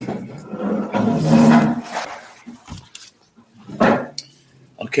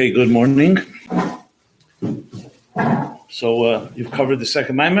Okay, good morning. So you've covered the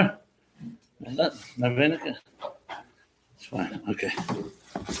second Maamar? It's fine, okay.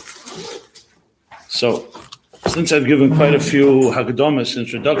 So, since I've given quite a few Haggadomas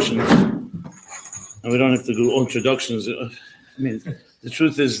introductions, and we don't have to do introductions, the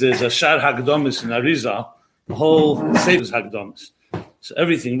truth is there's a Shar Haggadomas in Arizal, the whole Sefer is Haggadomas. So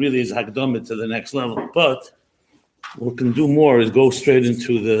everything really is Haggadomah to the next level. But what we can do more is go straight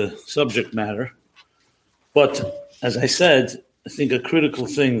into the subject matter. But as I said, I think a critical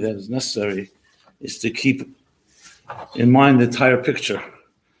thing that is necessary is to keep in mind the entire picture.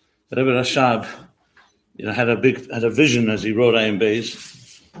 The Rebbe Rashab, had a vision as he wrote Ayin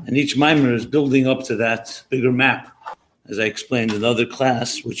Beis, and each Maamar is building up to that bigger map, as I explained in the other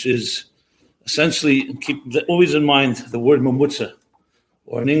class, which is essentially keep always in mind the word mamutza,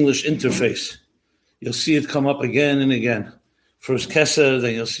 or an English interface. You'll see it come up again and again. First Keser,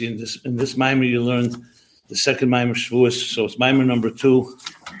 then you'll see in this Maamar you learned the second Maamar Shavuos, so it's Maamar number 2,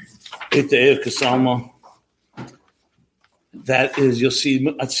 Eir Kesalma. That is, you'll see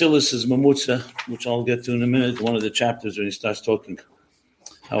Atzilus is mamutza, which I'll get to in a minute, one of the chapters when he starts talking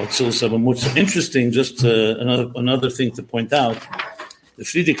how Atzilus is mamutza. Interesting, just another thing to point out, the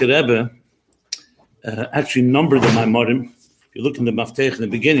Frierdiker Rebbe actually numbered the Maamarim. If you look in the Maftech in the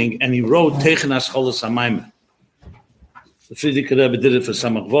beginning, and he wrote Teichen Ascholas HaMaamar. The Frierdiker Rebbe did it for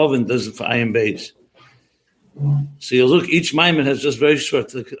Samach Vav and does it for Ayin Beis. So you look, each Maamar has just very short.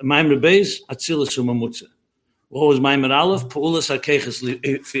 Maamar Beis, Atzilus Mamutza. What was Maamar Aleph? Pa'ulas HaKeches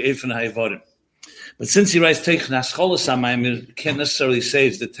fi Eifin HaYivarim. But since he writes Teichen Ascholas HaMaamar, you can't necessarily say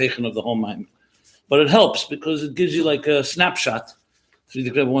it's the Teichen of the whole Maamar. But it helps because it gives you like a snapshot.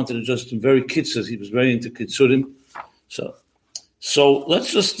 Frierdiker Rebbe wanted to just very kitzur. He was very into kitzurim. So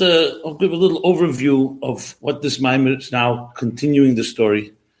let's just I'll give a little overview of what this Maamar is now, continuing the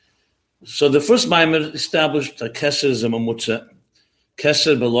story. So the first Maamar established that Keser is a mamutza.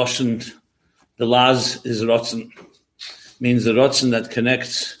 Keser beloshen, the laz is rotzen, means the rotzen that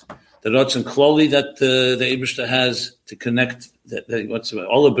connects, the rotzen kloli that the Eibishter has to connect, that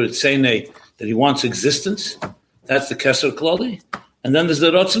he wants existence. That's the Keser kloli. And then there's the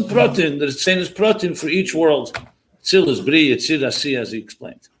rotzen protein, the is protein for each world. Tzilus, Bri, Yitzir, Asi, as he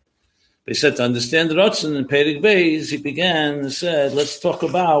explained. But he said to understand the Rotzen in Perek Beis, he began and said, let's talk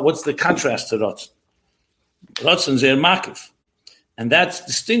about what's the contrast to Rotzen. Rotzen is Makiv. And that's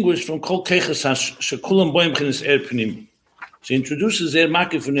distinguished from Kol Keches Shekulam Boim Chenes Pnimi. So he introduces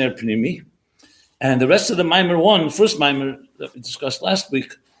Makiv and Pnimi. And the rest of the Maamar 1, the first Maamar that we discussed last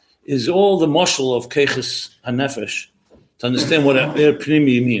week, is all the moshel of Keches HaNefesh to understand what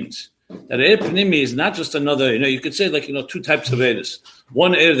Pnimi means. That Eir Pnimi is not just another, you could say two types of Eiris.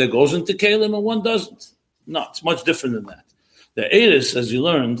 One Eir that goes into Kalim and one doesn't. No, it's much different than that. The Eiris, as you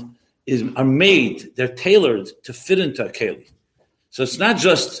learned, are made, they're tailored to fit into a Keli. So it's not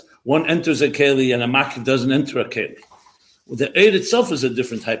just one enters a Keli and a Makiv doesn't enter a Keli. The Eir itself is a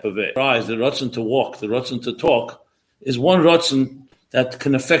different type of Eir. The Ratzon to walk, the Ratzon to talk, is one Ratzon that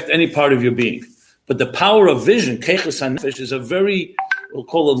can affect any part of your being. But the power of vision, Keches HaNefesh, is a very, we'll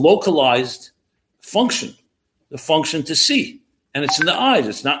call it localized function, the function to see. And it's in the eyes,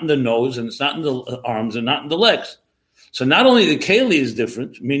 it's not in the nose, and it's not in the arms, and not in the legs. So not only the Keli is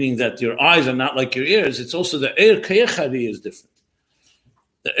different, meaning that your eyes are not like your ears, it's also the Eir Keichari is different.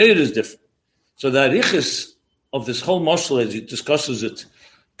 The Eir is different. So the Arichis of this whole moshel, as he discusses it,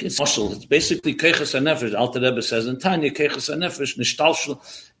 it's moshel, it's basically Keches HaNefesh. Alter Rebbe says in Tanya, Keches HaNefesh, Nishtalshlu,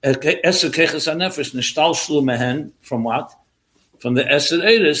 Eser Keches HaNefesh, Nishtalshlu Mehen, from what? From the Eser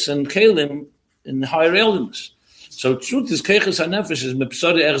Eiris and Kalim in the higher elements. So truth is, Keches HaNefesh is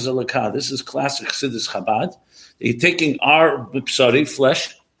Mipsari Erzalakah. This is classic Chassidus Chabad. You're taking our Mipsari,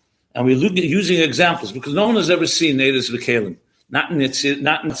 flesh, and we're using examples, because no one has ever seen Eiris V'Kalim. Not in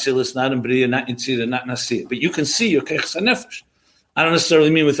Tzilis, not in Bria, not in Tzira, not in Asir. But you can see your Keches HaNefesh. I don't necessarily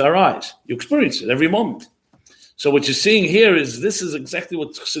mean with our eyes. You experience it every moment. So what you're seeing here is, this is exactly what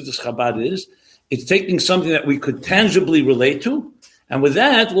Chassidus Chabad is. It's taking something that we could tangibly relate to, and with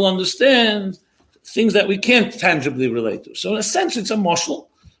that, we'll understand things that we can't tangibly relate to. So in a sense, it's a moshel,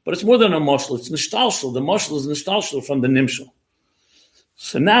 but it's more than a moshel. It's nishtalshel. The moshel is nishtalshel from the nimshel.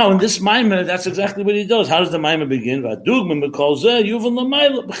 So now in this Maamar, that's exactly what he does. How does the Maamar begin?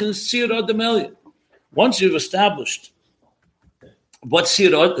 Once you've established what Sir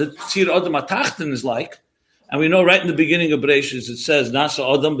Adam Atachten is like, and we know right in the beginning of Bereishis it says Nasa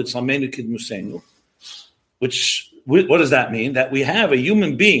Adam b'tzalmeinu kid Musenu, which what does that mean? That we have a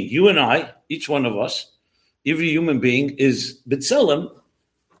human being, you and I, each one of us, every human being is b'tzelem,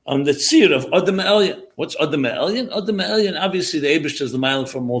 on the tzir of Adam Elyon. What's Adam Elyon? Adam Elyon, obviously the Eibush is the mile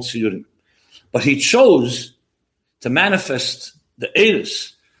from all tzirim. But he chose to manifest the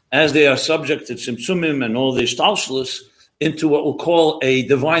Eidos as they are subject to Tzimtzumim and all the Shtalshalos into what we'll call a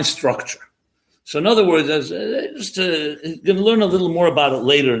divine structure. So in other words, you're going to learn a little more about it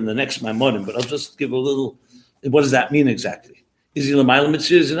later in the next Maamar, but I'll just give a little, what does that mean exactly? Is he L'mayla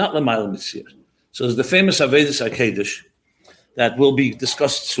Mitzir? Is he not L'mayla Mitzir? So there's the famous Avedis HaKedesh that will be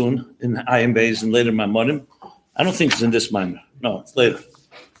discussed soon in Ayin Beis and later Maamar. I don't think it's in this Maamar. No, it's later.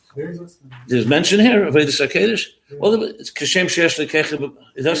 There's mention here of Avedis HaKedesh? Well, it's Kashem Shesh Lekecheb.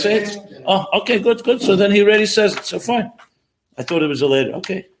 Did I say it? Oh, okay, good. So then he already says it, so fine. I thought it was a later.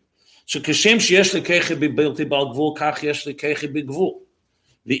 Okay. So Kashem Shesh Lekecheb Bilti Bal Gvul Kach Yesh Lekecheb B'Gvul.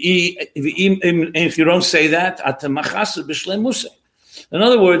 If you don't say that, in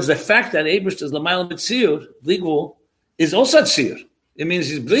other words, the fact that Eibush is L'mayla Mitzir, B'Gvul, is also Tzir. It means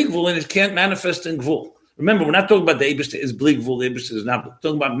he's B'Gvul and it can't manifest in Gvul. Remember, we're not talking about the Eibush is B'Gvul, the Eibush is not. We're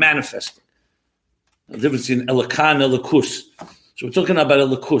talking about manifesting. The difference in Elakah and Elakus. So we're talking about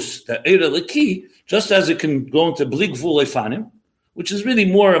Elakus. The Eir Elaki, just as it can go into B'Gvul Efanim, which is really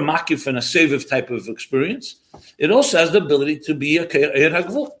more a makif and a seviv type of experience, it also has the ability to be a Eir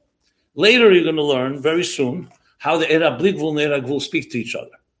HaGvul. Later, you're going to learn very soon how the Eir HaBli Gvul and Eir HaGvul speak to each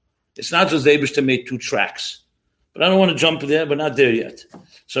other. It's not just the Eibush to make two tracks. But I don't want to jump there, we're not there yet.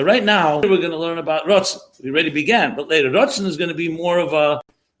 So right now, we're going to learn about Rotzen. We already began, but later, Rotzen is going to be more of a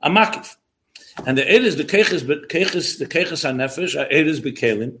makif. And the Eir is the Keiches HaNefesh, Eir is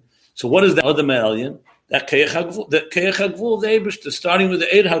B'Kelim. So what is the other Me'elyon? That Keich HaGvul, the Eibush, starting with the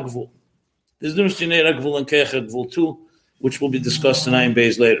Eir HaGvul. There's difference between Eir HaGvul and Keich HaGvul too, which will be discussed in Ayin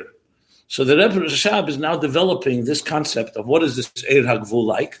Beis later. So the Rebbe Rashab is now developing this concept of what is this Eir HaGvul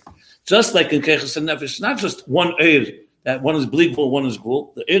like. Just like in Keiches HaNefesh, it's not just one Eir, that one is Bli Gvul, one is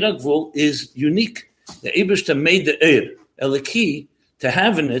Gvul. The Eir HaGvul is unique. The Eibush made the Eir, Eliki, to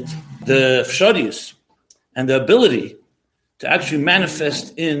have in it the Fshadius and the ability to actually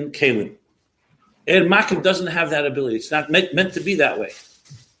manifest in Kelim. Eir Makif doesn't have that ability. It's not meant to be that way.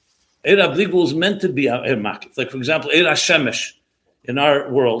 Eir HaBli Gvul is meant to be Eir Makif. Like, for example, Eir HaShemesh in our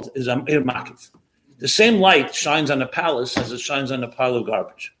world is Eir Makif. The same light shines on a palace as it shines on a pile of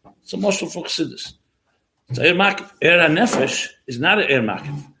garbage. It's a mashal for Chassidus. It's Eir Makif. Eir HaNefesh is not an Eir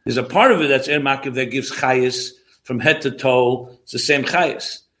Makif. There's a part of it that's Eir Makif that gives chayis from head to toe. It's the same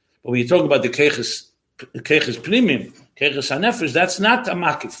chayis. But when you talk about the Keiches Premium, Keiches HaNefesh, that's not a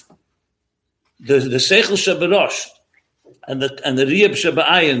Makif. The Seichel Sheberosh and the Riyab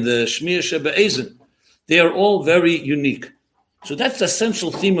Shebe'ayin, the Shmir Shebe'ezen, they are all very unique. So that's the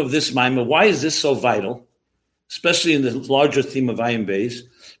central theme of this Maamar. Why is this so vital? Especially in the larger theme of Ayin Beis,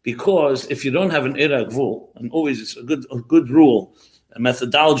 because if you don't have an Eir HaGvul, and always it's a good rule, a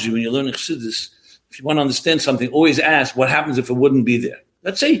methodology when you're learning Chassidus, if you want to understand something, always ask what happens if it wouldn't be there.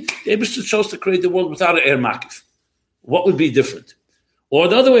 Let's say the Eibush chose to create the world without an Eir Makif. What would be different? Or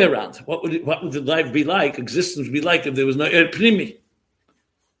the other way around, what would the life be like, existence be like if there was no Eir Primi?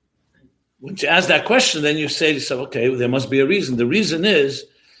 When you ask that question, then you say to yourself, okay, there must be a reason. The reason is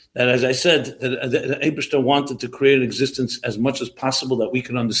that, as I said, the Eibishter wanted to create an existence as much as possible that we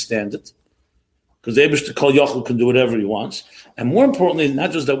can understand it. Because the Eibishter Kol Yochel can do whatever he wants. And more importantly,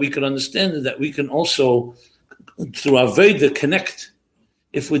 not just that we can understand it, that we can also, through our Veda, connect.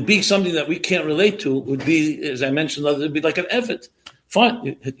 If it would be something that we can't relate to, it would be, as I mentioned, it would be like an Evet. Fine,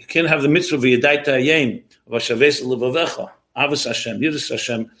 you can't have the mitzvah of Yadaita Ayin, of Hashaves Levavecha, Avos Hashem, Yiras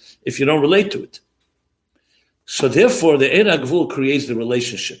Hashem, if you don't relate to it. So therefore, the Eir HaGvul creates the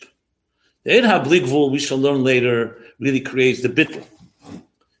relationship. The Eir HaBli Gvul, we shall learn later, really creates the bittul.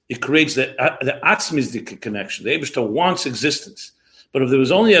 It creates the atzmizdik connection. The Eibishter wants existence. But if there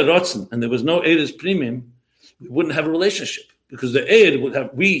was only a rotzen and there was no Eiris Primim, we wouldn't have a relationship. Because the Eir would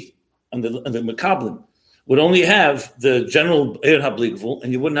have, we, and the Mekablim, would only have the general Eir HaBli Gvul,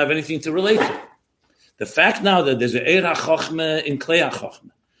 and you wouldn't have anything to relate to. The fact now that there's an Eir HaChochmeh in Klei HaChochmeh,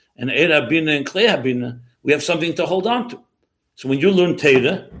 and Eir HaBina in Klei HaBina, we have something to hold on to. So when you learn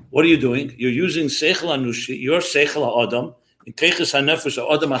Torah, what are you doing? You're using Seichel Anushi, your Seichel HaAdam, in Keiches HaNefesh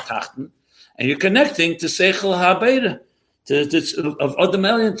HaAdam HaTachten, and you're connecting to Seichel HaBeira, of Adam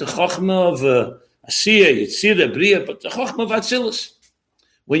Elyon, to Chochmeh of Asiyah, Yitzirah, Bria, but the Chochmeh of Atzilus.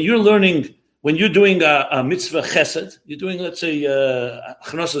 When you're learning, when you're doing a mitzvah chesed, you're doing, let's say,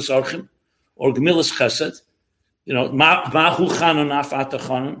 Chnosas Orchim, or Gemilas Chesed, you know, Mahu Chanon Afata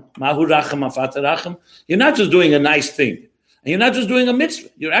Chanon, Mahu Racham Afata Racham. You're not just doing a nice thing, and you're not just doing a mitzvah.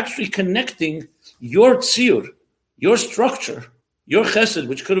 You're actually connecting your tziyur, your structure, your chesed,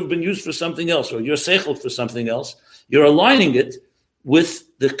 which could have been used for something else, or your seichel for something else. You're aligning it with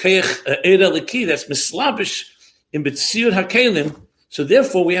the Keich Eira Leki that's mislabish in B'tzir HaKelim. So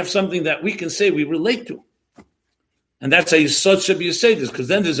therefore, we have something that we can say we relate to. And that's how Yisod should be say this, because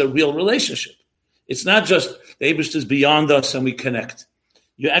then there's a real relationship. It's not just the Eibush is beyond us and we connect.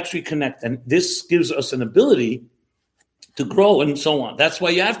 You actually connect. And this gives us an ability to grow and so on. That's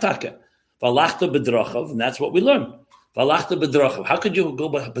why you have Taka. Valachta B'drachav, and that's what we learn. Valachta B'drachav. How could you go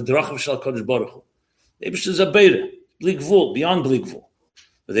by B'drachav Shal Kodesh Baruch Hu? The Eibush is a Beira, Bligvul, beyond Bligvul.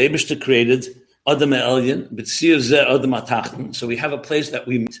 But the Eibush created Adam Elyon, B'tzir Zeh Adam Atachten. So we have a place that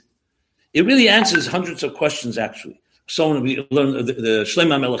we meet. It really answers hundreds of questions, actually. So when we learned, the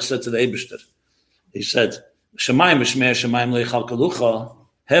Shlomo Melech said to the Eibush, he said, Shemayim v'shmei Shemayim leichal kalucha,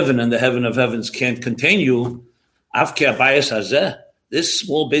 heaven and the heaven of heavens can't contain you. Avke abayis hazeh, this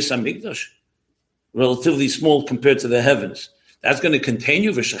small Beis Hamikdash, relatively small compared to the heavens, that's going to contain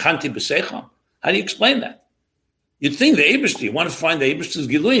you. V'shechanti b'seicham. How do you explain that? You'd think the Eibush, you want to find the Eibush's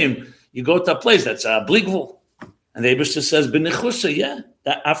Giluyim, you go to a place that's Bligvul. And the Eibush says, B'nechusa, yeah,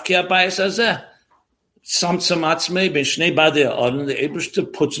 that Avke abayis hazeh. Samtsam atzmei ben shnei badei ha'adam, the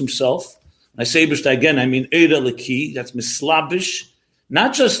Eibush puts himself. I say Eibush again, I mean Eira Leki, that's mislabish,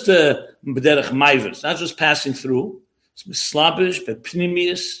 not just b'derech ma'ivers, not just passing through. It's mislabish,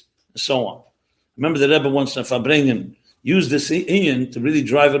 bepnimius, and so on. Remember the Rebbe once in Fabrengen used this Ayin to really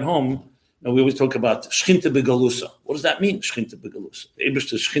drive it home. And we always talk about Shchinta Begalusa. What does that mean, Shchinta Begalusa? The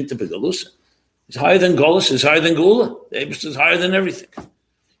Eibush is Shchinta Begalusa. It's higher than Golus, it's higher than Geula. The Eibush is higher than everything.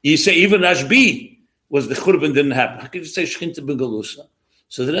 You say even Rashbi was the Churban didn't happen. How could you say Shchinta Begalusa?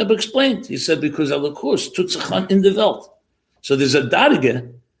 So the Rebbe explained. He said because Elokus Tutzachan in the Welt. So there's a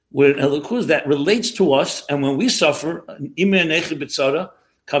darge where Elokus that relates to us, and when we suffer, Ime Nechi B'tzara,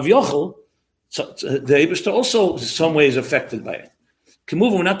 Kavyochel, the Eibush also in some ways affected by it.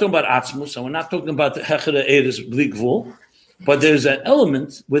 We're not talking about Atzmus, and we're not talking about the Hechera Eiris Bligvul, but there's an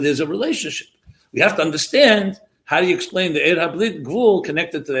element where there's a relationship. We have to understand how do you explain the Eira Bligvul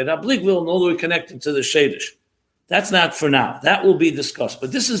connected to the Eira Bligvul and all the way connected to the Shadish. That's not for now. That will be discussed.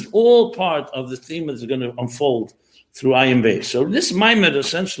 But this is all part of the theme that's going to unfold through Ayin Beis. So this Maamar,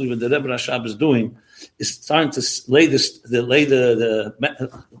 essentially, what the Rebbe Rashab is doing is starting to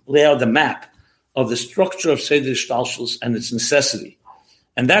lay out the map of the structure of Seder Shtalshus and its necessity.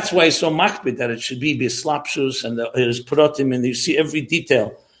 And that's why it's so makbid that it should be Bislapshus and it is Protim, and you see every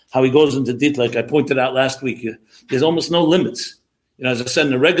detail, how he goes into detail. Like I pointed out last week, there's almost no limits. You know, as I said,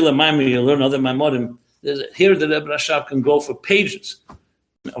 in a regular Maamar, you learn other Maamorim. Here the Rebbe Rashab can go for pages,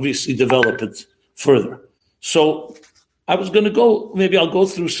 and obviously develop it further. So I was going to go, maybe I'll go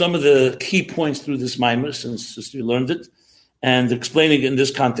through some of the key points through this Maamar, since we learned it, and explaining it in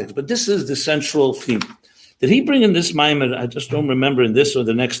this context. But this is the central theme. Did he bring in this Maamar? I just don't remember in this or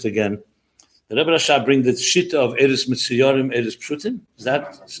the next again. The Rebbe Rashab bring the Shita of Eris Mitziyarim, Eris Pshutim? Is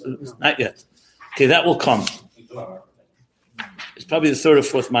that? Not yet. Okay, that will come. It's probably the third or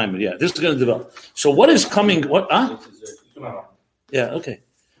fourth Maamar. Yeah, this is going to develop. So what is coming? What? Yeah, okay.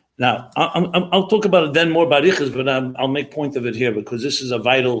 Now, I'll talk about it then more barichas, but I'll make point of it here because this is a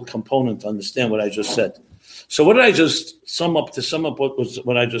vital component to understand what I just said. So what did I just sum up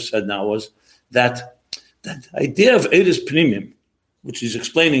what I just said now was that idea of Eris Pnimim, which he's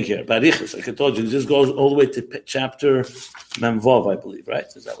explaining here, barichas, like I told you, this goes all the way to chapter Memvov, I believe, right?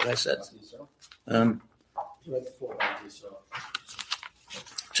 Is that what I said?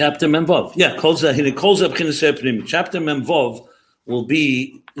 Chapter Memvov. Yeah, chapter Memvov will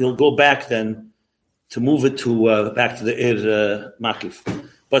be, he'll go back then to move it to back to the Ir Makif.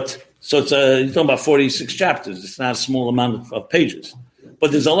 But so it's you're talking about 46 chapters. It's not a small amount of pages,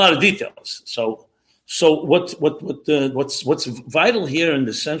 but there's a lot of details. So what's vital here in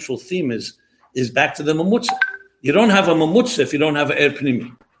the central theme is back to the Mamutza. You don't have a Mamutza if you don't have an Ir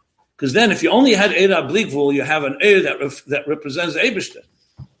Pnimi. Because then if you only had Eira Bligvul, you have an Ir that represents Eibishter.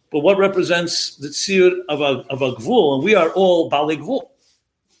 But what represents the tzir of a gvul? And we are all Bali Gvul.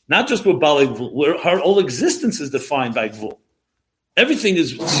 Not just we're Bali Gvul. Our whole existence is defined by Gvul. Everything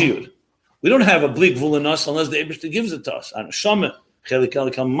is tzir. We don't have a bli Gvul in us unless the Eibishter gives it to us. But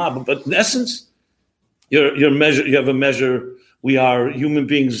in essence, your measure. You have a measure. We are human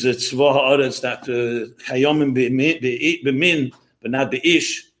beings. Tzva ha'aretz that chayomim b'min, but not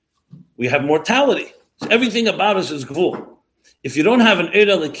b'ish. We have mortality. So everything about us is Gvul. If you don't have an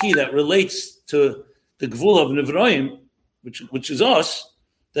Eira Leki that relates to the Gvul of Nivroim, which is us,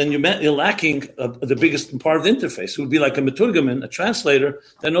 then you're lacking the biggest part of the interface. It would be like a Meturgaman, a translator,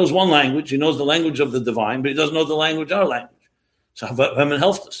 that knows one language. He knows the language of the divine, but he doesn't know the language, our language. So Haman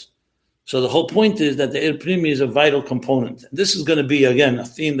helped us. So the whole point is that the Ir Primi is a vital component. And this is going to be, again, a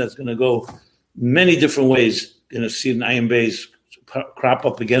theme that's going to go many different ways. You're going to see it in Ayin Beis, crop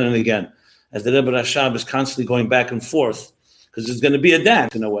up again and again, as the Rebbe Rashab is constantly going back and forth, because it's going to be a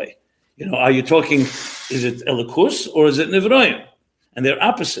dance in a way. Are you talking, is it Elikus or is it Nivroim? And they're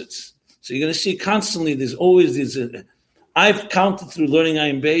opposites. So you're going to see constantly, there's always these, I've counted through learning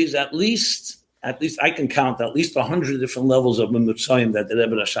Ayin Beis, at least I can count at least 100 different levels of Mimutzayim that the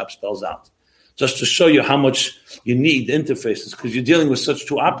Rebbe Rashab spells out. Just to show you how much you need interfaces, because you're dealing with such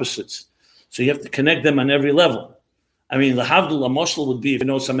two opposites. So you have to connect them on every level. I mean, the Havdul Moshel would be, if you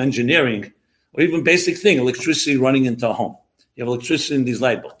know some engineering, or even basic thing, electricity running into a home. You have electricity in these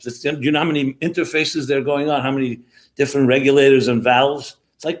light bulbs. Do you know how many interfaces there are going on? How many different regulators and valves?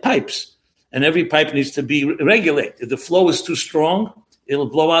 It's like pipes. And every pipe needs to be regulated. If the flow is too strong, it'll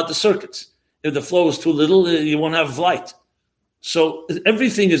blow out the circuits. If the flow is too little, you won't have light. So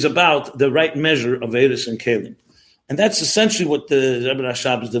everything is about the right measure of Eris and Kalim. And that's essentially what the Rebbe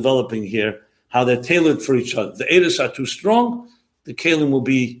Rashab is developing here, how they're tailored for each other. The Eris are too strong, the Kalim will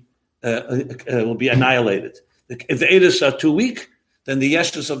be annihilated. If the Eris are too weak, then the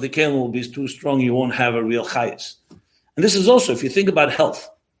Yeshus of the Kalim will be too strong, you won't have a real Chayas. And this is also, if you think about health,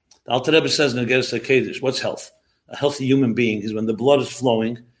 the Alter Rebbe says in Ageres HaKedesh, what's health? A healthy human being is when the blood is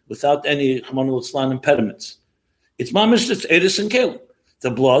flowing without any impediments. It's mamish, it's Eris and Kalim.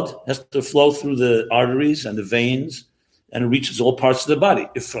 The blood has to flow through the arteries and the veins, and it reaches all parts of the body.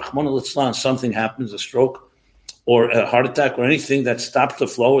 If Rahman al-Islam, something happens, a stroke or a heart attack or anything that stops the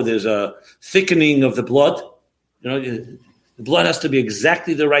flow, or there's a thickening of the blood, the blood has to be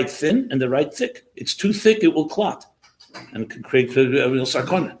exactly the right thin and the right thick. It's too thick, it will clot and it can create a real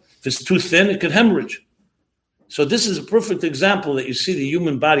sarcoma. If it's too thin, it could hemorrhage. So this is a perfect example that you see the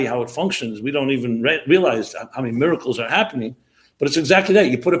human body, how it functions. We don't even realize how many miracles are happening, but it's exactly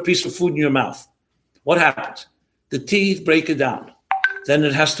that. You put a piece of food in your mouth. What happens? The teeth break it down. Then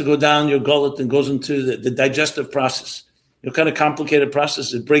it has to go down your gullet and goes into the digestive process. Kind of complicated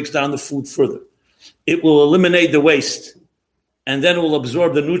process. It breaks down the food further. It will eliminate the waste, and then it will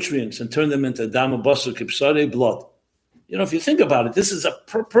absorb the nutrients and turn them into dama basar kipsare, blood. If you think about it, this is a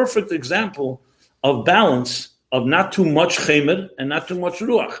perfect example of balance, of not too much chemer and not too much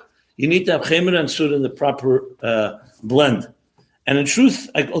ruach. You need to have chemer and sur in the proper blend. And in truth,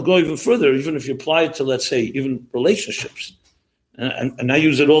 I'll go even further, even if you apply it to, let's say, even relationships. And I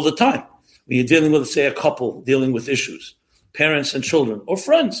use it all the time. When you're dealing with, say, a couple dealing with issues, parents and children, or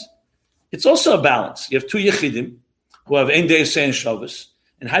friends. It's also a balance. You have two yechidim who have ein day saying Shabbos.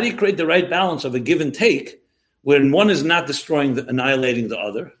 And how do you create the right balance of a give and take when one is not annihilating the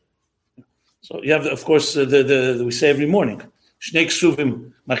other? So you have, of course, we say every morning, Shnei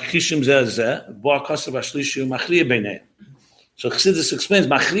ksuvim machishim zeh zeh, bo hakasav hashlishi machriya beinei. So Chassidus explains,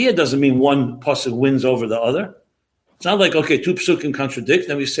 machriya doesn't mean one pasuk wins over the other. It's not like, okay, two psukim contradict,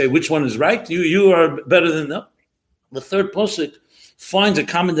 and we say which one is right. You are better than them. The third pasuk finds a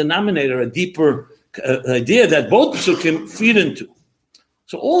common denominator, a deeper idea that both psukim feed into.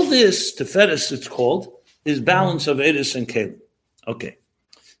 So all this, Teferes it's called, is balance of Eris and Kalim. Okay.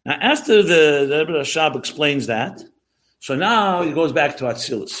 Now after the Rebbe Rashab explains that, so now he goes back to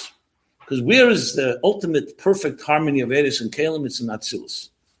Atzilus. Because where is the ultimate perfect harmony of Eris and Kalim? It's in Atzilus.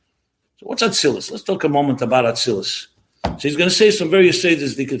 So what's Atzilus? Let's talk a moment about Atzilus. So he's going to say some very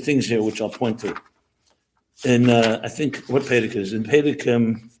Seder's things here, which I'll point to. In, I think, what Perek is? In Perek,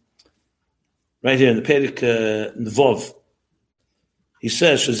 right here, in the Perek Nvov, he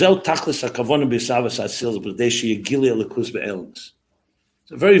says, Shazel tachlis hakavona b'yisavas Atzilus b'deshi yegili elikus be'elmas.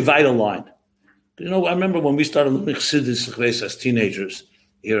 It's a very vital line. I remember when we started learning Chassidus as teenagers,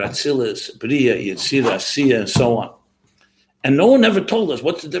 here Atzilus, Bria, Yetzira, Asiya, and so on. And no one ever told us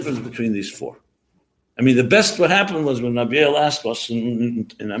what's the difference between these four. I mean, the best what happened was when Nabiel asked us,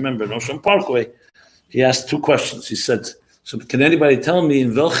 and I remember in Ocean Parkway, he asked two questions. He said, so can anybody tell me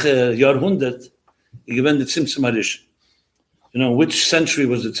in welche Jahrhundert given the Tzimtzum Harish? Which century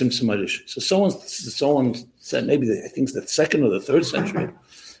was the Tzimtzum Harish? So someone said maybe I think it's the second or the third century.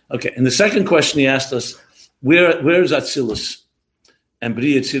 Okay, and the second question he asked us, where is Atzilus and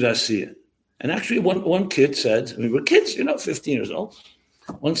Bri Yetzira Asiya? And actually one kid said, we're kids, 15 years old.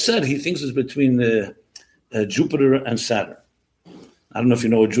 One said he thinks it's between Jupiter and Saturn. I don't know if you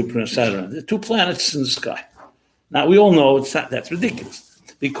know what Jupiter and Saturn are. They're two planets in the sky. Now, we all know that's ridiculous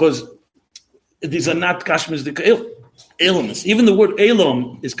because these are not Kashmir elements. Even the word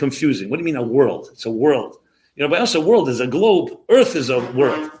Elam is confusing. What do you mean a world? It's a world. By us, a world is a globe. Earth is a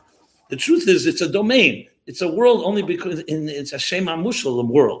world. The truth is it's a domain. It's a world only because it's a Shema Mushal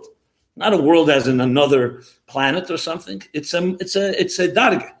world. Not a world as in another planet or something. It's a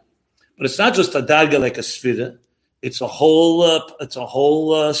darga. But it's not just a darga like a sfira. It's a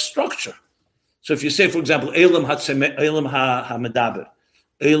whole structure. So if you say, for example, Elam ha-medaber,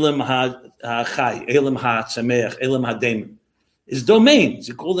 Elam ha-chai, Elam ha-tzameach, Elam ha-daimon, is domains.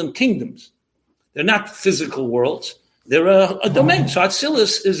 You call them kingdoms. They're not physical worlds. They're a domain. So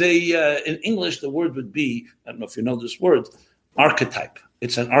Atzilus is in English, the word would be, I don't know if you know this word, archetype.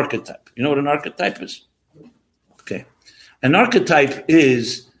 It's an archetype. You know what an archetype is? Okay. An archetype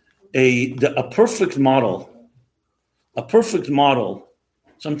is a perfect model. A perfect model.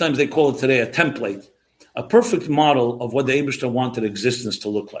 Sometimes they call it today a template. A perfect model of what the Eibishter wanted existence to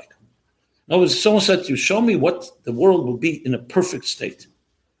look like. In other words, someone said to you, show me what the world will be in a perfect state.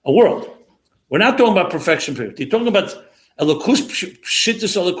 A world. We're not talking about perfection period. You're talking about elokus,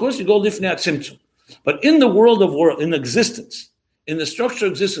 shittus elokus, you go lifnei atzimtzum. But in the world of world, in existence, in the structure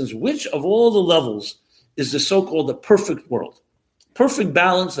of existence, which of all the levels is the so-called the perfect world? Perfect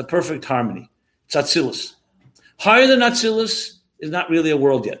balance, the perfect harmony. It's Atzilus. Higher than Atzilus is not really a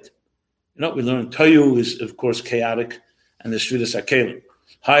world yet. You know, we learned Toyu is, of course, chaotic, and the Shvidas HaKelim.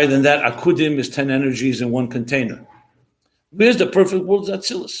 Higher than that, Akudim is 10 energies in one container. Where's the perfect world? It's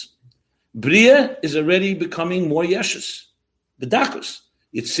Atzilus. Bria is already becoming more Yeshus. Bedakus.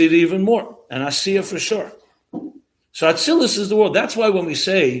 Yitzir even more. And Asiya for sure. So Atzilus is the world. That's why when we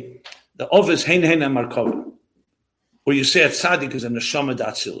say the Ovis Hein Hein Amarkova, or you say at Tzaddik is a Neshama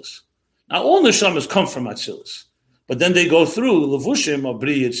Atzilus. Now all Neshamas come from Atzilus. But then they go through Levushim or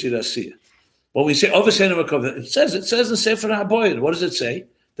Bria Yitzir Asiya. But we say Ovis Hein Amarkova, it says in Sefer HaBoyer. What does it say?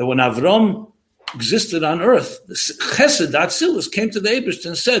 That when Avram existed on earth, the Chesed Atzilus came to the Eibishter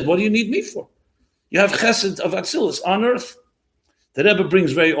and said, what do you need me for? You have Chesed of Atzilus on earth. The Rebbe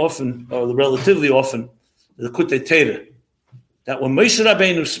brings very often, or relatively often, the Kutei Teira, that when Moshe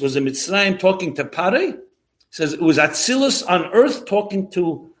Rabbeinu was in Mitzrayim talking to Parei, says it was Atzilus on earth talking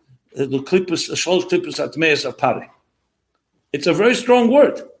to the Shlosh Klippus Atmeis of Parei. It's a very strong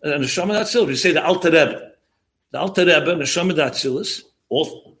word, Neshama Atzilus. You say the Alter Rebbe. The Alter Rebbe, Neshama Atzilus,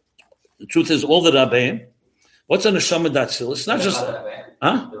 the truth is, all the Rabbeim. What's a Neshama Atzilus? It's not just...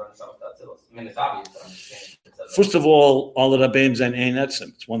 Huh? First of all the Rabbeim and Ayin Etzem.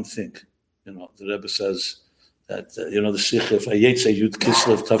 It's one thing. You know, the Rebbe says that, the Sikh, if Ayetze Yud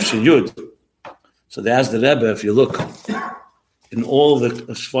Kislev Tavshin Yud. So they ask the Rebbe, if you look, in all the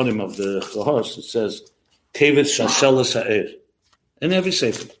Sforim of the Chahos, it says, Kevet Shalshelas Ha'er. In every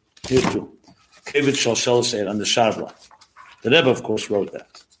Sefer. Here too. Kevet Shalshelas Ha'er on the Sharla. The Rebbe, of course, wrote that.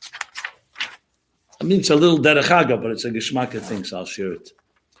 I mean, it's a little derech haga, but it's a geschmacka thing, so I'll share it.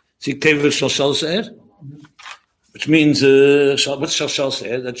 See, Kever Shalshal Se'er, which means, what's Shalshal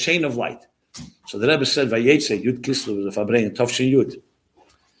Se'er? The chain of light. So the Rebbe said, Vayetze, Yud Kislev, if I bring a Tavshin Yud.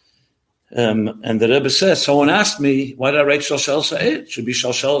 And the Rebbe says, someone asked me, why did I write Shalshal Se'er? It should be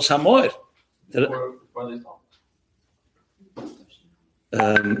Shalshal Samoir.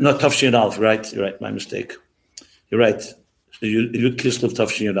 Not Tavshin Yud Aleph, right? You're right, my mistake. You're right. Yud Kislev,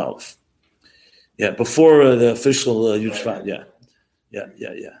 Tavshin Yud Aleph. Yeah, before the official Yud Shvat, yeah.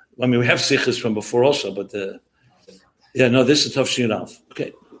 I mean, we have sikhs from before also, but this is Tavshin Aleph.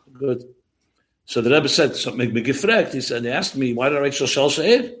 Okay, good. So the Rebbe said something gefragt. He said, they asked me, why did I write Shalshal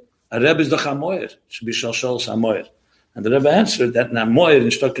Se'er? A Rebbe is the Chamoyer. It should be Shalshal Samoyer. And the Rebbe answered that na Moyer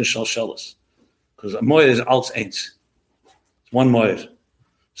is stuck in Shalshalas. Because a Moyer is Alts Eins. It's one Moyer.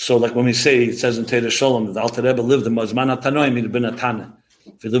 So like when we say, it says in Teira Shalom, that the Alter Rebbe lived in Mazman HaTanoim, he'd been a Tana.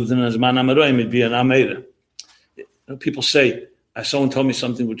 If he lived in Azman HaMaroim, he'd be an Ameira. People say, someone told me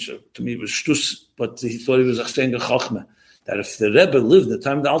something which to me was shtus, but he thought he was a Chsenga Chachma, that if the Rebbe lived at the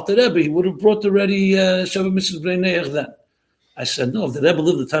time of the Alter Rebbe, he would have brought already Sheva Mrs. Breineyach then. I said, no, if the Rebbe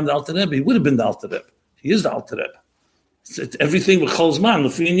lived at the time of the Alter Rebbe, he would have been the Alter Rebbe. He is the Alter Rebbe. It's everything with Cholzman,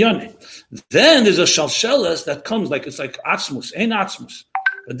 Lefi and Yoni. Then there's a Shalshelas that comes like, it's like Atzmus, Ein Atzmus.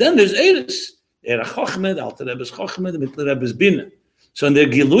 But then there's Eris. Era Chochme, the Alter Rebbe is Chochme, the Mittler Rebbe is Bina. So in their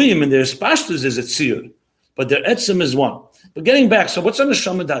Giluyim and their Spashtas is a Tziyur. But their Etzem is one. But getting back, so what's a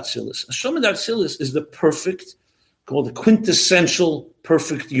Neshama Atzilus? Neshama Atzilus is the perfect, called the quintessential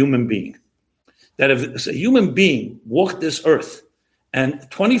perfect human being. That if a human being walked this earth and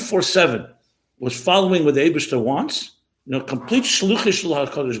 24/7 was following what the Eibishter wants, complete shluchish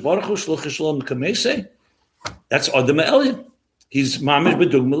l'HaKadosh Baruch Hu, shluchish l'Kamesei, that's Adam Elyon. He's Mamish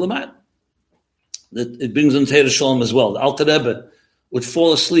B'dugma L'mat. It brings in Teira Shalom as well. The Alter Rebbe would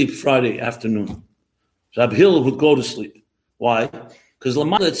fall asleep Friday afternoon. Rab Hillel would go to sleep. Why? Because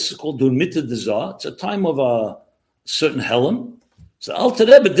Lamala, it's called Durmita Dezah. It's a time of a certain Helam. So Alter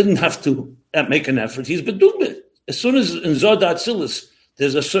Rebbe didn't have to make an effort. He's Bedugma. As soon as in Zod Atzilis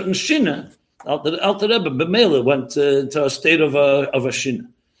there's a certain Shina, Alter Rebbe B'Mela went into a state of a Shina.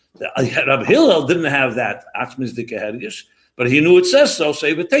 Rab Hillel didn't have that Atzmiz Dikaherish, but he knew it says so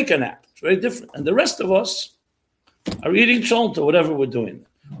he would take a nap. It's very different. And the rest of us are eating cholent or whatever we're doing.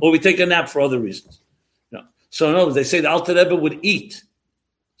 Or we take a nap for other reasons. So no, they say the Alter Rebbe would eat.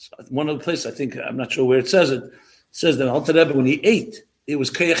 So one of the places, I think, I'm not sure where it says says that Alter Rebbe, when he ate, it was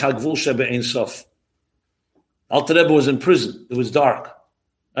Keyach HaGvul Shebe'ein Sof. Alter Rebbe was in prison. It was dark.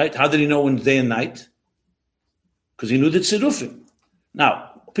 Right? How did he know when day and night? Because he knew the tzirufim.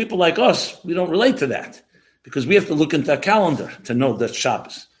 Now, people like us, we don't relate to that because we have to look into a calendar to know that's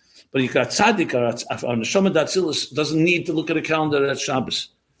Shabbos. But you got tzaddik or neshama d'atzilus doesn't need to look at a calendar at Shabbos.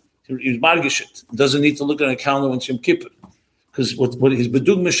 He's margish it. Doesn't need to look at a calendar when Yom Kippur because what he's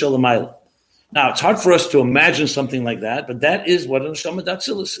bedug mishal l'mayla. Now, it's hard for us to imagine something like that, but that is what a neshama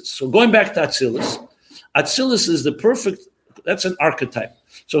d'atzilus is. So going back to Atzilus, Atzilus is the perfect, that's an archetype.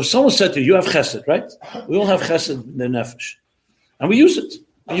 So if someone said to you, you have chesed, right? We all have chesed in the nefesh. And we use it.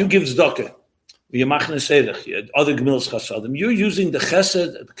 And you give tzedakah. Other gemilas chasadim. You're using the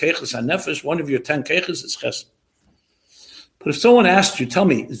chesed, the keches hanefesh, one of your 10 keches is chesed. But if someone asks you, tell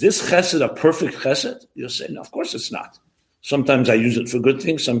me, is this chesed a perfect chesed? You'll say, no, of course it's not. Sometimes I use it for good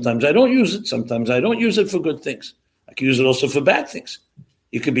things. Sometimes I don't use it. Sometimes I don't use it for good things. I can use it also for bad things.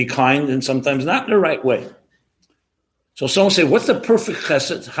 You can be kind and sometimes not in the right way. So someone say, what's the perfect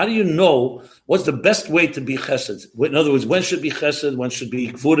chesed? How do you know what's the best way to be chesed? In other words, when should be chesed, when should be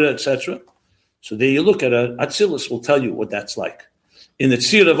gvura, etc.? So there you look at Atzilus will tell you what that's like. In the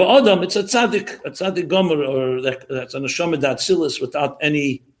tzir of Adam, it's a tzaddik gomer, or that's an neshama d'Atzilus without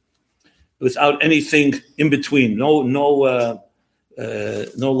anything in between, no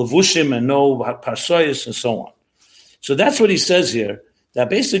levushim and no parsoyas and so on. So that's what he says here. That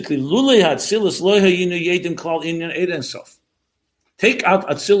basically, lulei Atzilus lo hayinu yedim klal inyan eid sof. Take out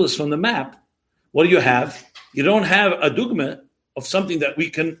Atzilus from the map. What do you have? You don't have a dugma of something that we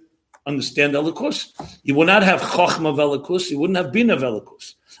can understand Elikus. You will not have Chochma Velikus. You wouldn't have Bina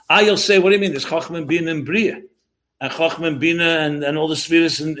Velikus. You'll say, what do you mean? There's Chochma and Bina and Bria. And Chochma and Bina and all the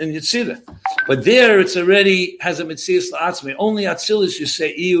spheres in Yitzira. But there it's already has a Metzias La'atzmei. Only Atzilus you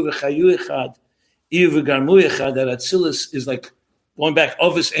say, Iyu v'chayu echad, Iyu v'garmu echad, that Atzilus is like, going back,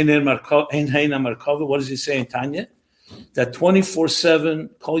 Ovis ein heina markova. What does he say in Tanya? That 24/7,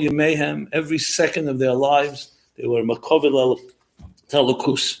 Kol Yemehem, every second of their lives, they were markova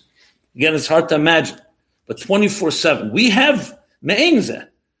telekus. Again, it's hard to imagine, but 24/7. We have me'enza.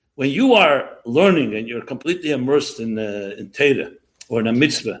 When you are learning and you're completely immersed in Torah or in a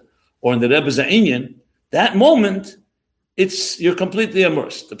mitzvah or in the Rebbe's Ayin, that moment, you're completely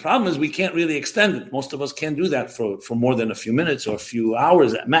immersed. The problem is we can't really extend it. Most of us can't do that for more than a few minutes or a few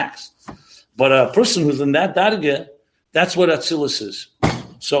hours at max. But a person who's in that dargah, that's what Atzilus is.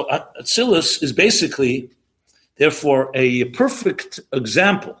 So Atzilus is basically, therefore, a perfect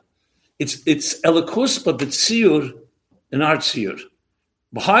example. It's Elikus, but B'tziyur and our tziyur.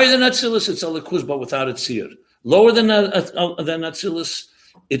 Higher than Atzilus, it's Elikus, but without a tziyur. Lower than Atzilus,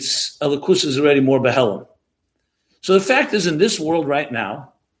 it's Elikus is already more Behelim. So the fact is, in this world right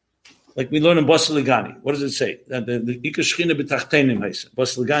now, like we learn in Basligani, what does it say? That the Ika Shechina b'tachtenim haisa.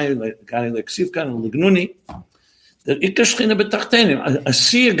 Basligani leksivkan and legnuni. The Ika Shechina b'tachtenim. A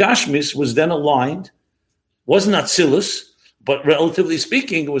Siyah Gashmis was then aligned, wasn't Atzilus, but relatively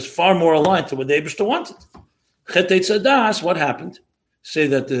speaking, it was far more aligned to what the Eibishter wanted. Chetei Tzadas, what happened? Say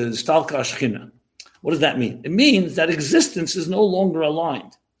that the Stalka Shechina. What does that mean? It means that existence is no longer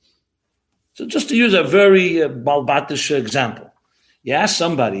aligned. So just to use a very balbatish example, you ask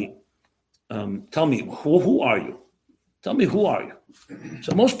somebody, tell me, who are you? Tell me, who are you?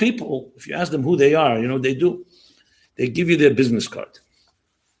 So most people, if you ask them who they are, you know what they do? They give you their business card,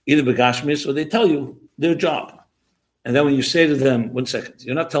 either Begashmis or they tell you their job. And then when you say to them, 1 second,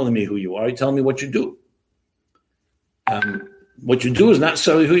 you're not telling me who you are, you're telling me what you do. What you do is not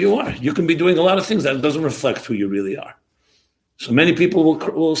necessarily who you are. You can be doing a lot of things that doesn't reflect who you really are. So many people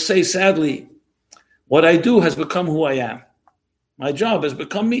will say, sadly, what I do has become who I am. My job has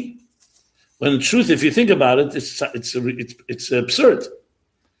become me. When in truth, if you think about it, it's absurd.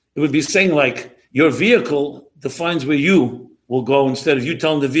 It would be saying like your vehicle defines where you will go instead of you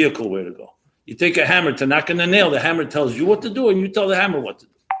telling the vehicle where to go. You take a hammer to knock in a nail, the hammer tells you what to do, and you tell the hammer what to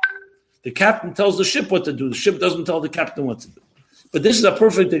do. The captain tells the ship what to do. The ship doesn't tell the captain what to do. But this is a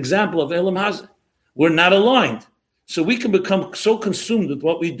perfect example of Elam Hazeh. We're not aligned. So we can become so consumed with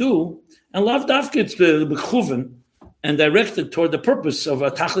what we do, and lav dafka it's bechuven and directed toward the purpose of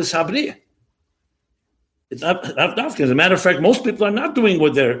a tachlis habriyah. It's not lav dafka. As a matter of fact, most people are not doing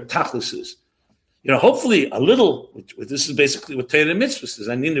what their tachlis is. You know, hopefully a little, which this is basically what Torah mitzvahs is.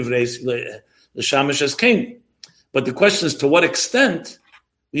 Ayin nevreis l'shamish as kain. But the question is, to what extent?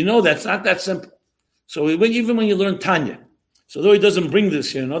 We know that's not that simple. So even when you learn Tanya, So though he doesn't bring this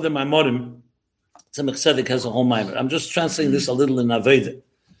here, the Maamorim, Tzemach Tzedek has a whole Maamar. I'm just translating this a little in Aveda.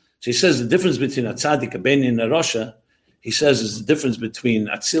 So he says the difference between a tzaddik, a bein, and a rasha, he says is the difference between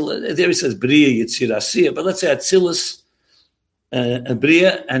Atzilus. There he says Bria, Yitzir, Asiya, but let's say Atzilus,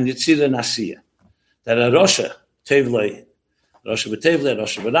 Bria, and Yitzir and Asiya. That a rasha, Tevlei, rasha b'Tevlei,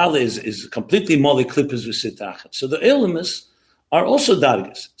 rasha b'Rale is completely moli klippers v'sitach. So the Elamis are also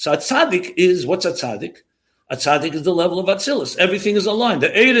dargas. So a tzaddik is, what's a tzaddik? A tzaddik is the level of Atzilus. Everything is aligned.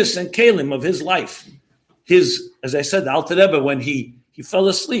 The Eris and Kalim of his life. As I said, the Alter Rebbe, when he fell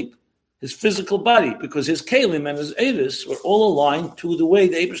asleep, his physical body, because his Kalim and his Eris were all aligned to the way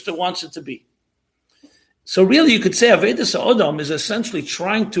the Eibishter wants it to be. So really you could say Avedis Ha'odam is essentially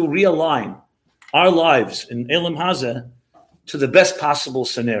trying to realign our lives in Elam Hazeh to the best possible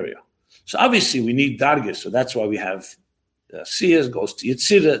scenario. So obviously we need Dargis, so that's why we have Siyas, goes to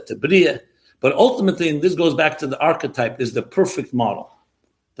Yitzira, to Bria. But ultimately, and this goes back to the archetype, is the perfect model.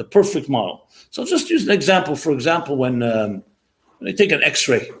 The perfect model. So just use an example. For example, when they take an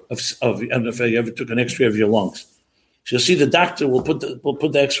X-ray of I don't know if you ever took an X-ray of your lungs. So you'll see the doctor will put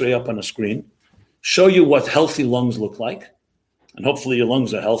the X-ray up on a screen, show you what healthy lungs look like, and hopefully your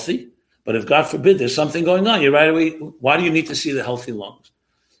lungs are healthy. But if God forbid there's something going on, you right away. Why do you need to see the healthy lungs?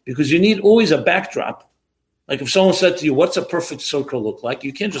 Because you need always a backdrop. Like if someone said to you, "What's a perfect circle look like?"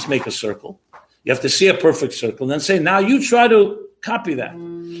 You can't just make a circle. You have to see a perfect circle and then say, now you try to copy that.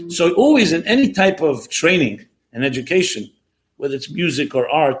 So always in any type of training and education, whether it's music or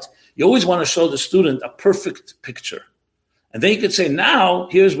art, you always want to show the student a perfect picture. And then you could say, now,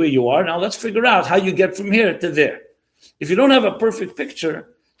 here's where you are. Now let's figure out how you get from here to there. If you don't have a perfect picture,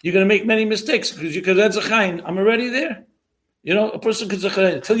 you're going to make many mistakes because you could read Zachayin, I'm already there. A person could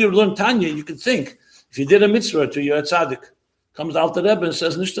Zachayin. Until you learn Tanya, you could think, if you did a mitzvah to you're a tzaddik. Comes the Alter Rebbe and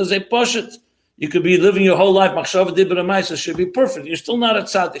says, Nishta ze poshet. You could be living your whole life, machshava dibra ma'isa should be perfect. You're still not a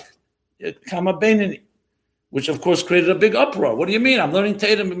tzaddik. You're kama beinani, which of course created a big uproar. What do you mean? I'm learning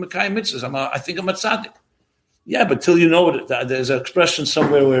Tatum and Mekayim mitzvahs. I think I'm a tzaddik. Yeah, but till you know that there's an expression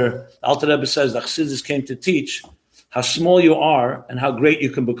somewhere where Alter Rebbe says the Chassidus came to teach how small you are and how great you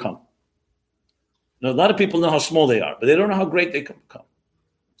can become. Now, a lot of people know how small they are, but they don't know how great they can become.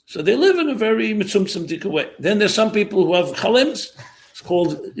 So they live in a very mitzumtzum dika way. Then there's some people who have chalims. It's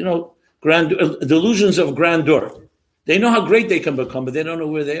called, delusions of grandeur. They know how great they can become, but they don't know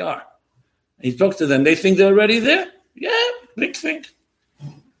where they are. And you talk to them, they think they're already there. Yeah, big thing.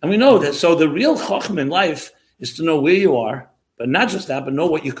 And we know that. So the real chacham in life is to know where you are, but not just that, but know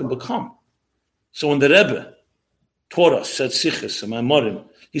what you can become. So when the Rebbe taught us, said Sichos and Maamorim,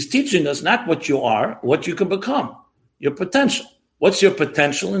 he's teaching us not what you are, what you can become, your potential. What's your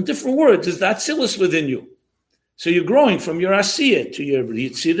potential? In different words, is that Atzilus within you. So you're growing from your Asiya to your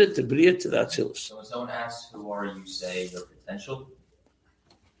Yitzira to Bria to the Atzilus. So when someone asks, who are you, say your potential?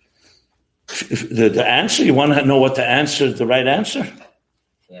 The answer, you want to know what the answer, the right answer?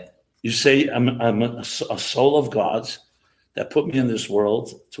 Yeah. You say, I'm a soul of God's that put me in this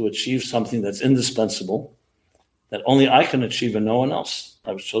world to achieve something that's indispensable, that only I can achieve and no one else.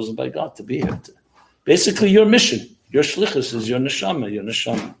 I was chosen by God to be here. Basically, your mission, your shlichus is your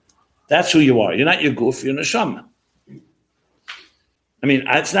neshama. That's who you are. You're not your goof, you're neshama. I mean,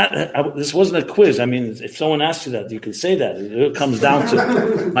 it's not. This wasn't a quiz. I mean, if someone asks you that, you can say that. It comes down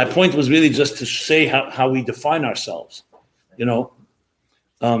to. My point was really just to say how we define ourselves. What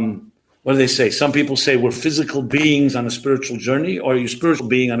do they say? Some people say we're physical beings on a spiritual journey, or you're a spiritual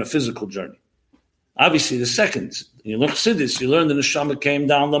being on a physical journey. Obviously, the second. You look Chassidus, you learn the neshama came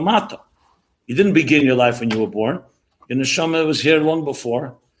down lamata. You didn't begin your life when you were born. Your neshama was here long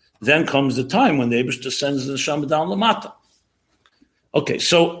before. Then comes the time when the Eibishter sends the neshama down lamata. Okay,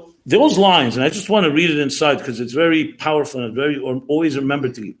 so those lines, and I just want to read it inside because it's very powerful and always remember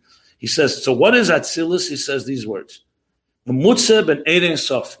to you. He says, so what is Atzilus? He says these words. Memutza ben Erein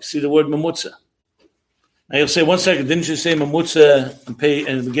Sof. You see the word memutza. Now you'll say, 1 second, didn't you say memutza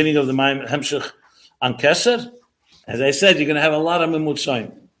in the beginning of the Hemshech on Keser? As I said, you're going to have a lot of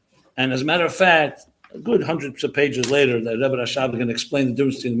memutzayim. And as a matter of fact, a good hundreds of pages later, the Rebbe Rashab is going to explain the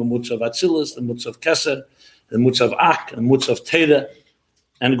difference between the memutza of Atzilus, the memutza of Keser, the memutza of Ak, the memutza of Teda.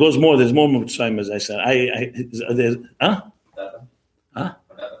 And it goes more. There's more Mitzrayim, as I said.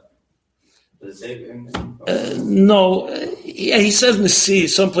 No. Yeah, he says in the sea.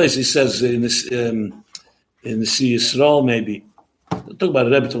 Someplace he says in the sea Yisrael, maybe. They talk about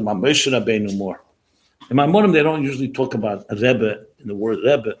Rebbe, talk about Moshe Rabbeinu more. In my Maamorim, they don't usually talk about a Rebbe in the word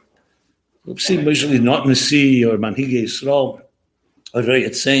Rebbe. We'll see usually not in the sea or Manhige Yisrael or very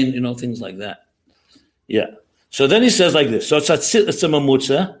Etzain, things like that. Yeah. So then he says like this. So it's a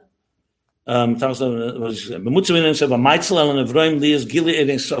mamutza. There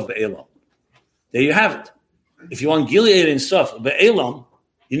you have it. If you want Gili Ein Sof be'elam,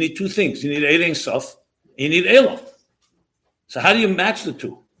 you need two things. You need Ein Sof, you need elam. So how do you match the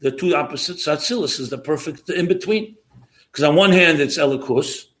two? The two opposites. Atzilus is the perfect in between. Because on one hand it's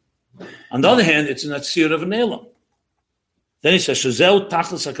Elikus, on the other hand it's an Atzir of an elam. Then he says, Shazeu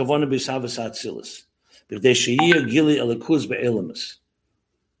tachlis hakavona b'ishavas Atzilus. B'dei sheyir Gili Elikus be'elamus.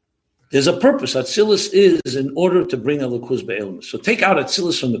 There's a purpose. Atzilus is in order to bring Elikus be'elamus. So take out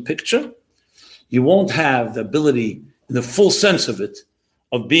Atzilus from the picture, you won't have the ability, in the full sense of it,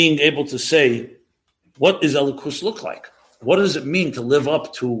 of being able to say, what does Elikus look like? What does it mean to live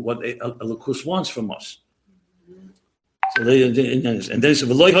up to what Elikus wants from us? So and then he said,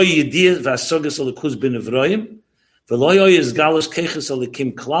 "V'lo yediyah v'asogas Elikus bin Evrayim, v'lo is galus keches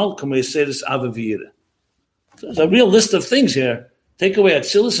Elikim klal k'mo yiseres avavira." There's a real list of things here. Take away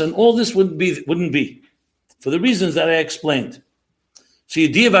Atzilus, and all this wouldn't be, for the reasons that I explained. So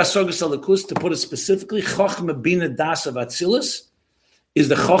Yediyah v'asogas Elikus, to put it specifically, Chochmah bina das of Atzilus is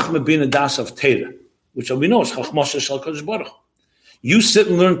the Chochmah bina das of Torah, which we know is Chochmah shel Kodesh Baruch Hu. You sit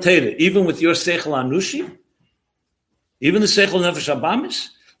and learn Torah, even with your Seichel Anushi, even the Seichel Nefesh Abamis,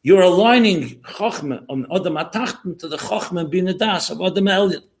 you're aligning Chochmah on Adam Atachten to the Chochmah bina das of Adam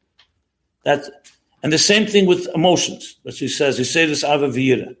Elyon. And the same thing with emotions. As he says this Ava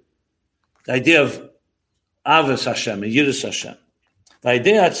v'yira. The idea of Avas Hashem and Yiras Hashem.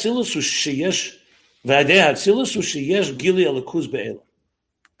 V'idei Atzilus hu sheyesh Gili Elikus be'elam.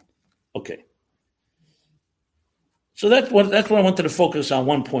 Okay. So that's what I wanted to focus on,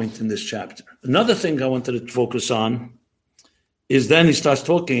 one point in this chapter. Another thing I wanted to focus on is then he starts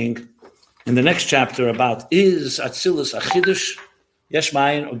talking in the next chapter about is Atzilus a Chidush, Yesh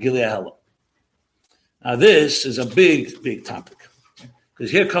Mayin, or Gili Ahelam. Now this is a big, big topic.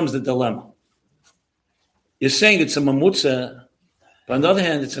 Because here comes the dilemma. You're saying it's a Mamutza, but on the other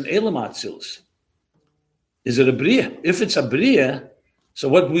hand, it's an Elam Atzilus. Is it a Bria? If it's a Bria, so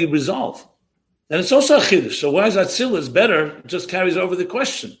what do we resolve? Then it's also a Chiddush. So why is Atzilus better? It just carries over the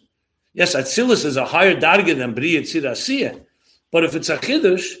question. Yes, Atzilus is a higher darga than Bria Tzir Asiyah. But if it's a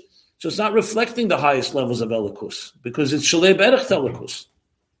Chiddush, so it's not reflecting the highest levels of Elikus, because it's Shalei Berech Elikus.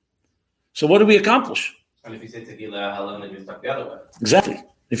 So what do we accomplish? And if you say it's a Gilead Helam, then you're stuck the other way. Exactly.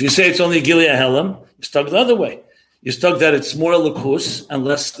 If you say it's only Gilead Helam, you're stuck the other way. You're stuck that it's more Elikus and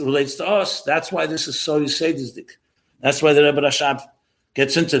less relates to us. That's why this is so Yisaydizik. That's why the Rebbe Rashab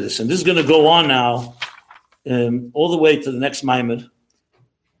gets into this. And this is going to go on now all the way to the next Maamar.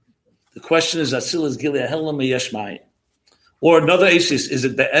 The question is, Atzilus Gilead Helam or Yesh Mayin? Or another asis, is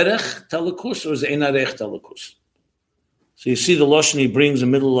it Be'erech Telekus or is it Einarech Telekus? So you see the Lashon he brings in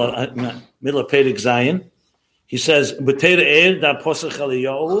middle of Perek Zayin. He says, "B'teira er da posach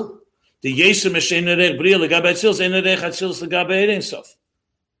Eliyahu, the Yesem Eshenerech Bria legabe Atzilus Einarech Atzilus legabe Ein Sof."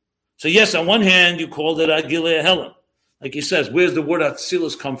 So yes, on one hand you called it a Gilead Helam, like he says. Where's the word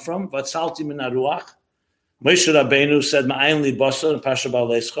Atzilus come from? Vatzalti min haruach. Moshe Rabbeinu said, "Ma'ayin li basar" in Pasha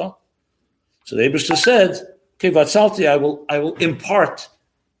Ba'aleischa. So the Eibishter said, "Okay, Vatzalti, I will impart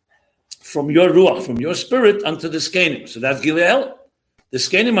from your ruach, from your spirit, unto the skenim." So that's Gilead Helam. The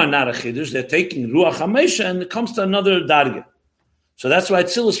skenim are not a chiddush; they're taking ruach hamesha, and it comes to another darga. So that's why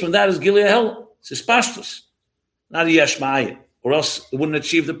Atzilus from that is Gilead Helam. It's ispashtus, not a yesh ma'ayin, or else it wouldn't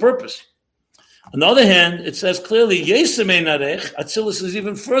achieve the purpose. On the other hand, it says clearly Yesem Einarech. Atzilus is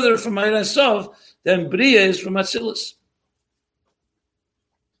even further from Ein Sof than Bria is from Atzilus.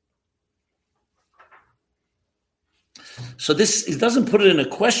 So this, he doesn't put it in a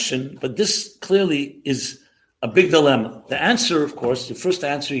question, but this clearly is a big dilemma. The answer, of course, the first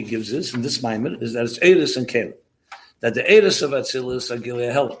answer he gives is, in this Maamar, is that it's Eris and Kalim. That the Eris of Atzilus are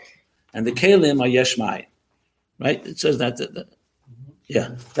Gilead Helam, and the Kalim are Yesh Mayin. Right? It says that.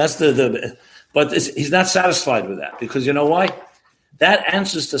 Yeah, that's the but he's not satisfied with that, because you know why? That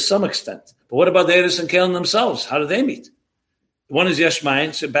answers to some extent. But what about the Eris and Kalim themselves? How do they meet? One is Yesh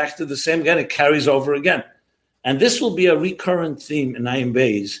Mayin, so back to the same again, it carries over again. And this will be a recurrent theme in Ayin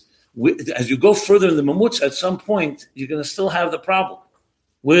Beis. As you go further in the Mamutz, at some point, you're going to still have the problem.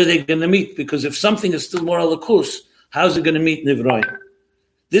 Where are they going to meet? Because if something is still more alakus, how's it going to meet Nivroim?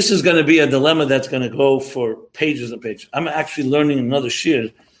 This is going to be a dilemma that's going to go for pages and pages. I'm actually learning another shir,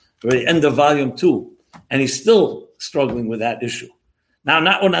 at the end of volume 2, and he's still struggling with that issue. Now,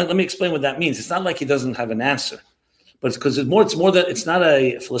 let me explain what that means. It's not like he doesn't have an answer, but it's because it's not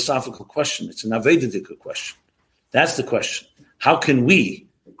a philosophical question. It's an Avedidika question. That's the question. How can we,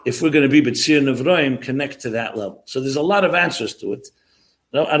 if we're going to be B'tzir Nevroim, connect to that level? So there's a lot of answers to it.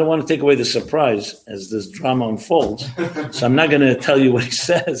 I don't want to take away the surprise as this drama unfolds, so I'm not going to tell you what he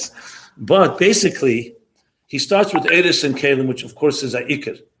says. But basically, he starts with Eris and Kalim, which of course is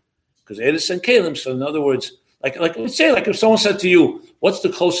Aikir. Because Eris and Kalim, so in other words, like let's say, like if someone said to you, what's the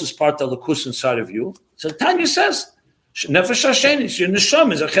closest part of the Lakus inside of you? So Tanya says, Nefesh Hashenis, your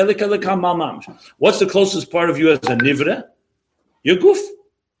Neshama is a Chelik Elikam Mamam. What's the closest part of you as a Nivra? Your Guf.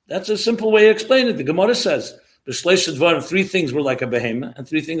 That's a simple way to explain it. The Gemara says, three things were like a behemoth, and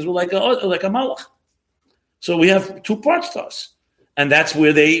three things were like a malach. So we have two parts to us. And that's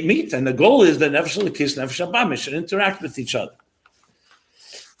where they meet. And the goal is that Nefesh Elikis, Nefesh Abam should interact with each other.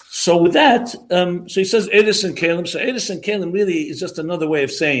 So with that, so he says Eris and Kalim. So Eris and Kalim really is just another way of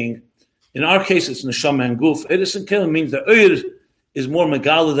saying, in our case, it's Neshama and Guf. Eris and Kalim means the Eir is more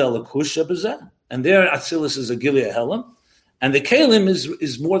Megalad Elakush Shabazah, and there Atzilus is a Gilead Helam, and the Kalim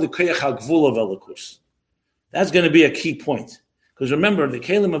is more the Koyach HaGvul of Elakus. That's going to be a key point. Because remember, the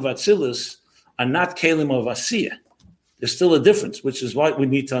Kalim of Atzilus are not Kalim of Asiyah. There's still a difference, which is what we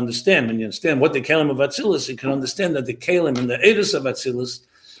need to understand. When you understand what the Kalim of Atzilus, you can understand that the Kalim and the Eris of Atzilus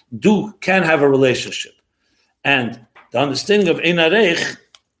can have a relationship. And the understanding of Ein Arech,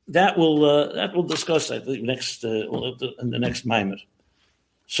 that will discuss, I think, in the next Maamar.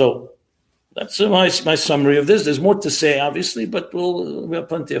 So that's my summary of this. There's more to say, obviously, but we have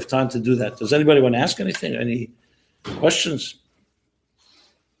plenty of time to do that. Does anybody want to ask anything? Any questions?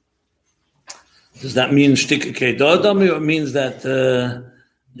 Does that mean shtikike dodami, or it means that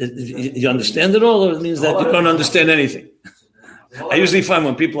you understand it all, or it means that you don't understand anything? I usually find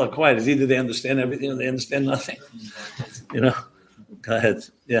when people are quiet, it's either they understand everything or they understand nothing. Go ahead.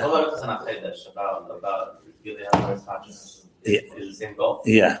 Yeah. About is the same goal?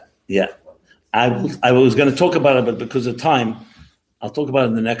 Yeah. I was going to talk about it, but because of time, I'll talk about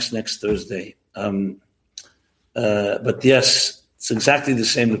it in the next Thursday. But yes, it's exactly the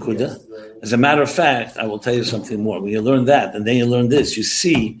same Nakuda. As a matter of fact, I will tell you something more. When you learn that, and then you learn this, you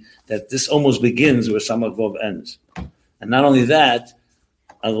see that this almost begins where Samach Vov ends. And not only that,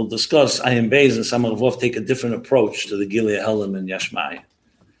 I will discuss Ayin Beis and Samach Vov take a different approach to the Gilead Helam and Yashmai.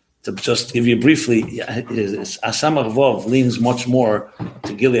 To just give you briefly, Samach Vov leans much more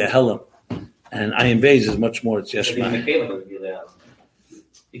to Gilead Helam, and Ayin Beis is much more to Yashmai.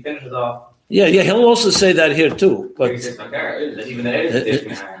 He finishes off. Yeah, he'll also say that here too. But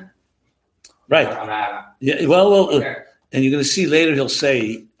right. Yeah, well, and you're going to see later. He'll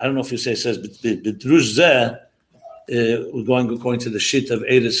say, I don't know if he says, "B'drush zeh." We're going according to the shit of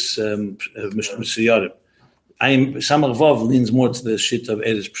Eris Mesiyarim. Samach Vav leans more to the shit of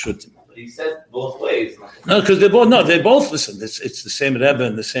Eris Pshutim. But he said both ways. No, because they both listen. It's the same Rebbe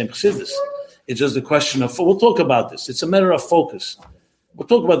and the same Chassidus. It's just a question of. We'll talk about this. It's a matter of focus. We'll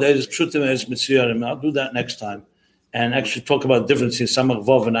talk about the Eris Pshutim and Eris Mesiyarim. I'll do that next time, and actually talk about the difference in Samach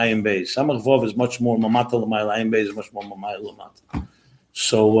Vav and Ayin Beis. Samach Vav is much more Mamata L'mayla. Ayin Beis is much more Mamata L'mata.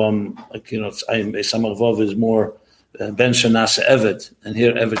 So, it's Ayin Beis. Samach Vav is more Ben Shanasa Evet, and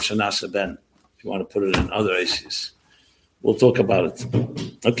here Evet Shanasa Ben, if you want to put it in other ACs. We'll talk about it.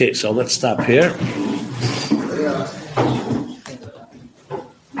 Okay, so let's stop here.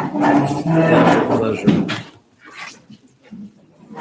 Pleasure.